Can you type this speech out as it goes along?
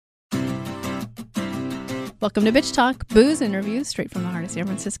Welcome to Bitch Talk, booze interviews straight from the heart of San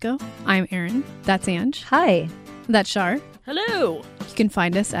Francisco. I'm Erin. That's Ange. Hi. That's Shar. Hello. You can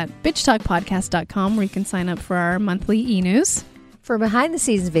find us at bitchtalkpodcast.com where you can sign up for our monthly e-news. For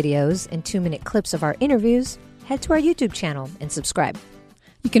behind-the-scenes videos and 2-minute clips of our interviews, head to our YouTube channel and subscribe.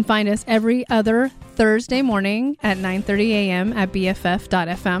 You can find us every other Thursday morning at 9:30 a.m. at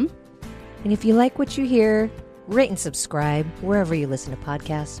BFF.fm. And if you like what you hear, rate and subscribe wherever you listen to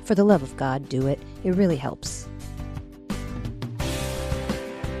podcasts. For the love of God, do it. It really helps.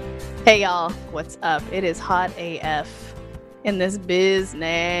 Hey, y'all. What's up? It is hot AF in this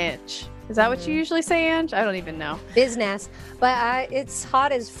biznatch. Is that what you usually say, Ange? I don't even know. Business. But it's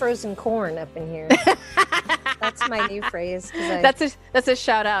hot as frozen corn up in here. That's my new phrase. That's a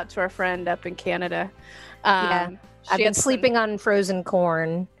shout out to our friend up in Canada. Yeah. I've been sleeping on frozen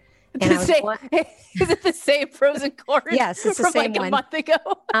corn. And is it the same frozen corn? Yes, it's the from same like one. A month ago.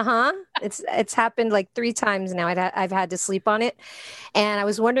 It's happened like 3 times now. I've had to sleep on it, and I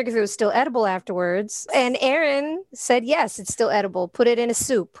was wondering if it was still edible afterwards. And Erin said yes, it's still edible. Put it in a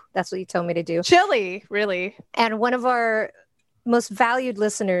soup. That's what you told me to do. Chili, really. And one of our most valued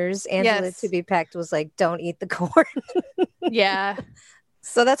listeners, Angela To Be Pecked, was like, "Don't eat the corn." Yeah.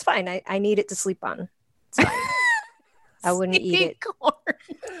 So that's fine. I need it to sleep on. It's fine. I wouldn't eat it. Corn.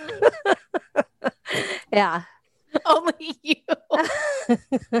 Yeah. Only you.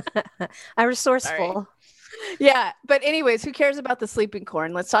 I'm resourceful. Sorry. Yeah. But anyways, who cares about the sleeping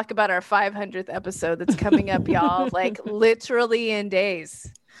corn? Let's talk about our 500th episode that's coming up, y'all. Like literally in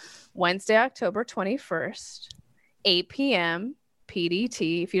days. Wednesday, October 21st, 8 p.m.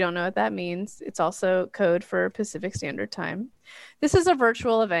 PDT. If you don't know what that means, it's also code for Pacific Standard Time. This is a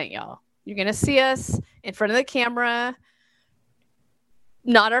virtual event, y'all. You're going to see us in front of the camera.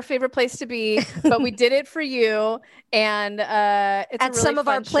 Not our favorite place to be, but we did it for you. And it's at a really some of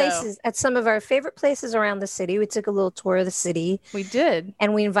fun our places, show. at some of our favorite places around the city. We took a little tour of the city. We did.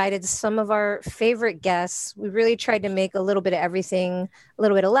 And we invited some of our favorite guests. We really tried to make a little bit of everything, a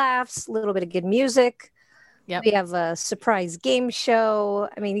little bit of laughs, a little bit of good music. Yep. We have a surprise game show.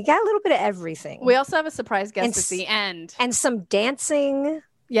 I mean, you got a little bit of everything. We also have a surprise guest at the end. And some dancing.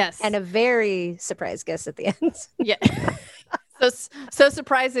 Yes. And a very surprise guest at the end. Yeah. So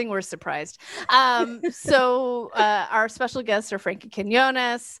surprising, we're surprised. So our special guests are Frankie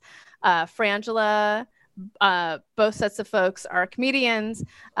Quinones, Frangela. Both sets of folks are comedians.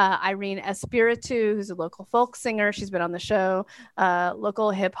 Irene Espiritu, who's a local folk singer. She's been on the show.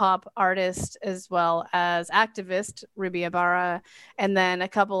 Local hip hop artist as well as activist, Ruby Ibarra. And then a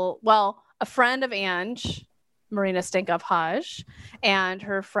friend of Ange, Marina Stankoff Haj, and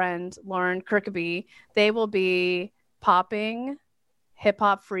her friend Lauren Kirkby. They will be popping,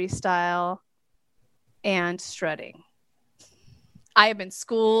 hip-hop freestyle, and strutting. I have been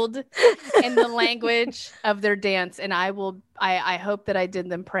schooled in the language of their dance, and I hope that I did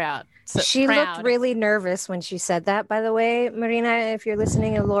them proud. She looked really nervous when she said that, by the way, Marina, if you're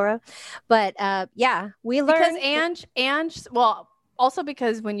listening, and Laura. But yeah, we learned. Because Ange, well, also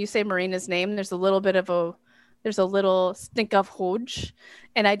because when you say Marina's name, there's a little Stankoff Haj,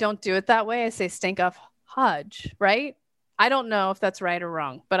 and I don't do it that way. I say Stankoff Haj, right? I don't know if that's right or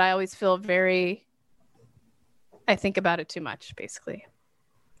wrong, but I always feel I think about it too much, basically.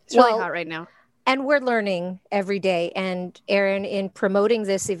 It's really hot right now. And we're learning every day. And Erin, in promoting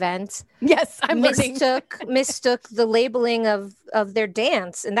this event, yes, I'm mistook the labeling of their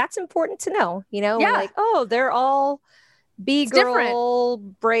dance. And that's important to know. You know, yeah. Like, oh, they're all B-girl,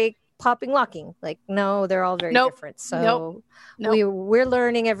 break, popping, locking. Like, no, they're all very different. So we're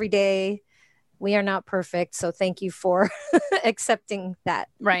learning every day. We are not perfect. So thank you for accepting that.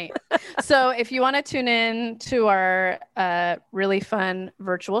 Right. So if you want to tune in to our really fun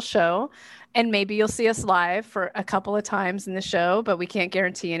virtual show, and maybe you'll see us live for a couple of times in the show, but we can't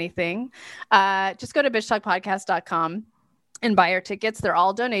guarantee anything. Just go to bitchtalkpodcast.com and buy your tickets. They're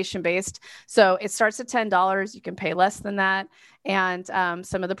all donation based. So it starts at $10. You can pay less than that. And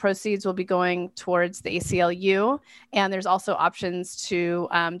some of the proceeds will be going towards the ACLU. And there's also options to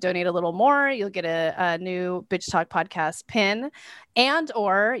donate a little more. You'll get a new Bitch Talk podcast pin,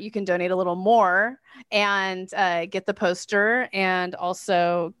 or you can donate a little more and get the poster and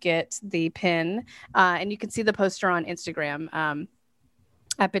also get the pin. And you can see the poster on Instagram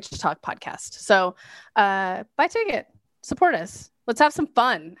at Bitch Talk Podcast. So buy a ticket. Support us. Let's have some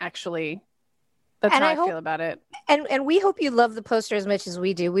fun, actually. That's how I feel about it. And we hope you love the poster as much as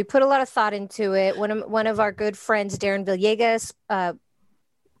we do. We put a lot of thought into it. One of our good friends, Darren Villegas,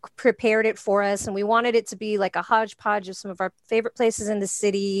 prepared it for us, and we wanted it to be like a hodgepodge of some of our favorite places in the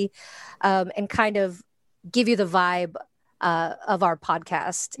city, and kind of give you the vibe of our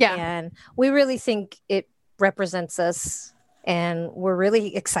podcast. Yeah. And we really think it represents us. And we're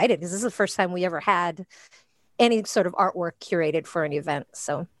really excited because this is the first time we ever had any sort of artwork curated for an event.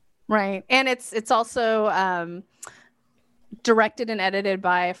 So, right. And it's also directed and edited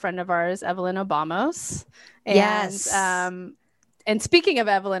by a friend of ours, Evelyn Obamos. And, yes. And speaking of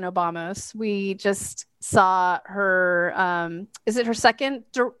Evelyn Obamos, we just saw her, is it her second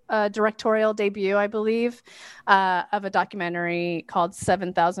directorial debut, I believe, of a documentary called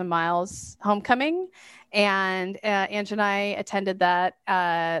 7,000 Miles Homecoming. And Ange and I attended that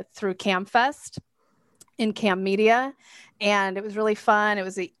through CamFest in Cam Media. And it was really fun. It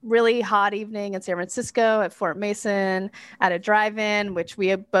was a really hot evening in San Francisco at Fort Mason at a drive-in, which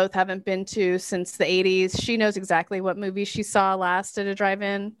we both haven't been to since the 80s. She knows exactly what movie she saw last at a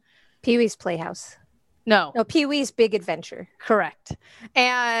drive-in. Pee-wee's Playhouse. No, Pee-wee's Big Adventure. Correct.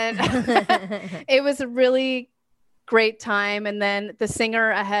 And it was a really great time. And then the singer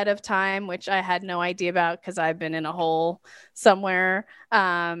Ahead of Time, which I had no idea about because I've been in a hole somewhere.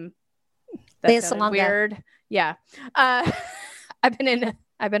 That's weird. Yeah. I've been in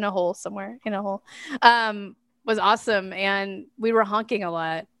a hole somewhere, was awesome. And we were honking a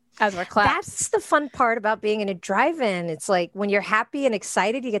lot as our claps. That's the fun part about being in a drive-in. It's like when you're happy and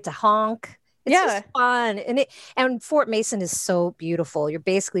excited, you get to honk. It's just fun. And Fort Mason is so beautiful. You're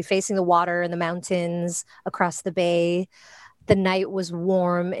basically facing the water and the mountains across the bay. The night was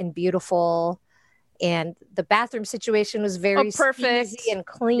warm and beautiful. And the bathroom situation was very perfect, easy and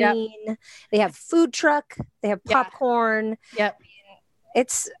clean. Yep. They have food truck. They have popcorn. Yep.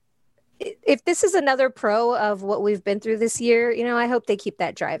 If this is another pro of what we've been through this year, I hope they keep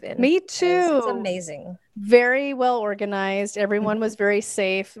that drive-in. Me too. It's amazing. Very well organized. Everyone was very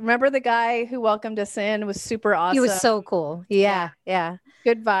safe. Remember the guy who welcomed us in was super awesome. He was so cool. Yeah.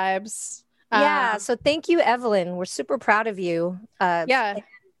 Good vibes. Yeah. So thank you, Evelyn. We're super proud of you.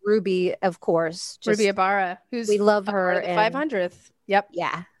 Ruby, of course. Ruby Ibarra, we love her. 500th. Yep.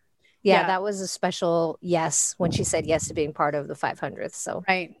 Yeah, that was a special yes when she said yes to being part of the 500th. So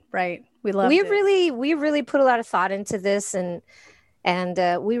right. We love it. We really put a lot of thought into this, and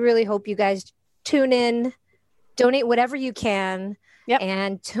we really hope you guys tune in, donate whatever you can,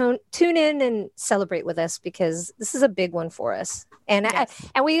 and tune in and celebrate with us because this is a big one for us. And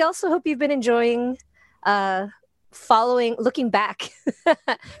and we also hope you've been enjoying looking back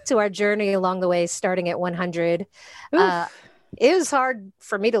to our journey along the way, starting at 100. It was hard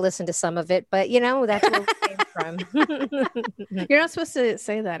for me to listen to some of it, but that's where we came from. You're not supposed to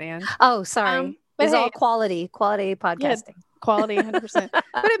say that, Anne. Oh, sorry. It's all quality podcasting. Yeah, quality 100%.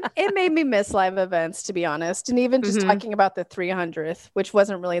 But it made me miss live events, to be honest. And even just talking about the 300th, which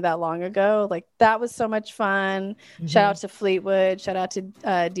wasn't really that long ago, like that was so much fun. Shout out to Fleetwood. Shout out to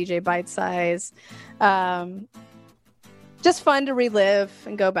DJ Bite Size. Just fun to relive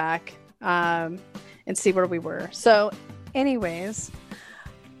and go back and see where we were. So anyways,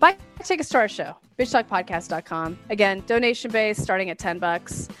 buy tickets to our show, bitchtalkpodcast.com. Again, donation-based, starting at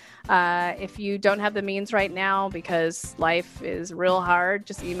 $10. If you don't have the means right now because life is real hard,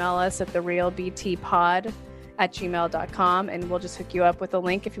 just email us at therealbtpod@gmail.com and we'll just hook you up with a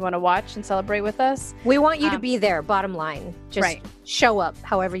link if you want to watch and celebrate with us. We want you to be there, bottom line. Just show up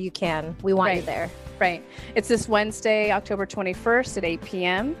however you can. We want you there. Right. It's this Wednesday, October 21st at 8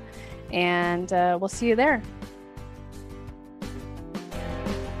 p.m. And we'll see you there.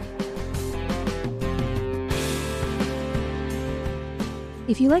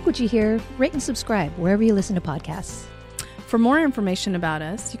 If you like what you hear, rate and subscribe wherever you listen to podcasts. For more information about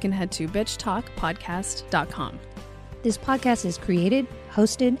us, you can head to bitchtalkpodcast.com. This podcast is created,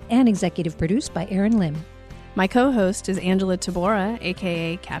 hosted, and executive produced by Aaron Lim. My co-host is Angela Tabora,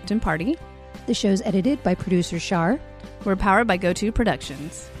 aka Captain Party. The show's edited by producer Shar. We're powered by GoTo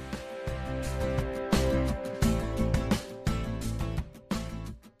Productions.